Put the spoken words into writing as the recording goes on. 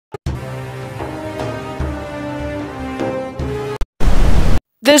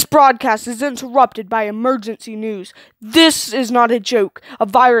This broadcast is interrupted by emergency news. This is not a joke. A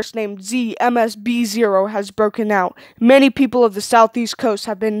virus named ZMSB0 has broken out. Many people of the southeast coast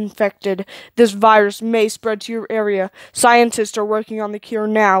have been infected. This virus may spread to your area. Scientists are working on the cure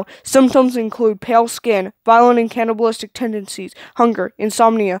now. Symptoms include pale skin, violent and cannibalistic tendencies, hunger,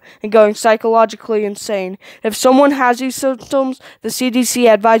 insomnia, and going psychologically insane. If someone has these symptoms, the CDC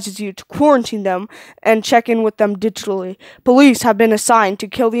advises you to quarantine them and check in with them digitally. Police have been assigned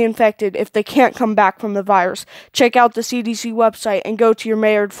to kill the infected if they can't come back from the virus. Check out the CDC website and go to your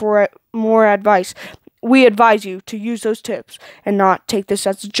mayor for more advice. We advise you to use those tips and not take this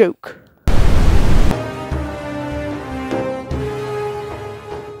as a joke.